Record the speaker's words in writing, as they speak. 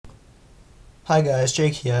Hi guys,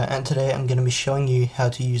 Jake here, and today I'm going to be showing you how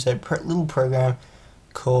to use a little program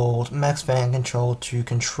called Max Fan Control to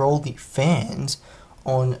control the fans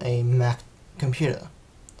on a Mac computer.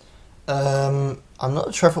 I'm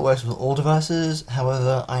not sure if it works with all devices,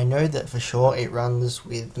 however I know that for sure it runs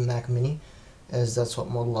with the Mac Mini, as that's what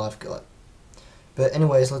model I've got. But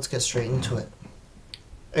anyways, let's get straight into it.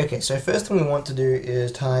 Okay, so first thing we want to do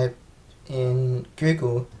is type in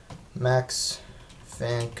Google Max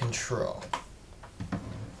Fan Control.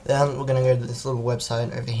 Then we're going to go to this little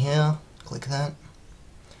website over here, click that,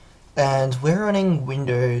 and we're running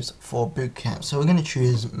Windows for Boot Camp, so we're going to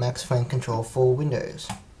choose Max Fan Control for Windows.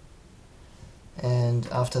 And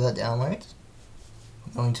after that downloads,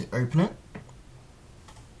 we're going to open it.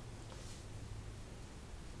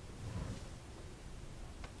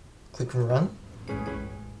 Click Run,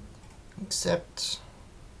 accept.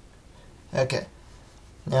 Okay,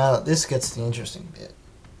 now this gets the interesting bit.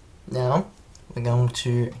 Now we're going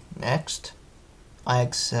to next, I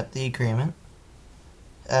accept the agreement,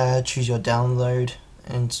 choose your download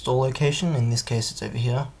and install location, in this case it's over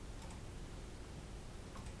here.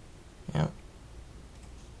 Yep.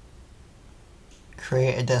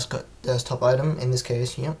 Create a desktop item, in this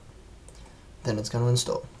case, yep. Then it's going to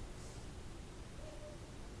install.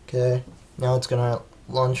 Okay, now it's going to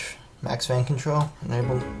launch Max Fan Control,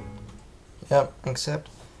 enable, yep, accept,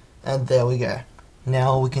 and there we go.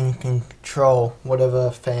 Now we can control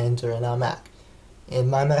whatever fans are in our Mac.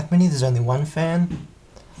 In my Mac Mini there's only one fan,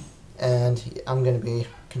 and I'm going to be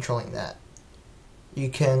controlling that. You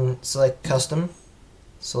can select custom,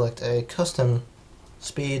 select a custom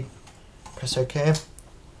speed, press OK,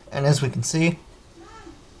 and as we can see,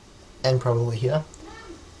 and probably hear,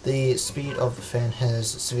 the speed of the fan has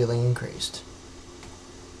severely increased.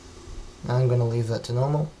 Now I'm going to leave that to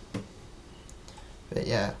normal, but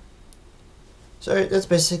yeah. So that's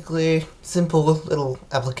basically a simple little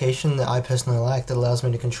application that I personally like that allows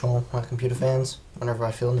me to control my computer fans whenever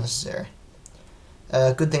I feel necessary.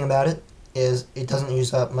 Good thing about it is it doesn't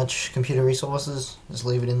use up much computer resources. Just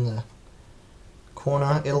leave it in the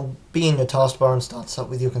corner. It'll be in your taskbar and starts up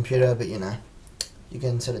with your computer, but you know, you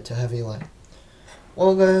can set it to however you like.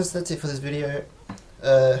 Well guys, that's it for this video.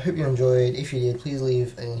 Hope you enjoyed. If you did, please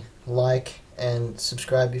leave a like and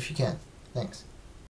subscribe if you can. Thanks.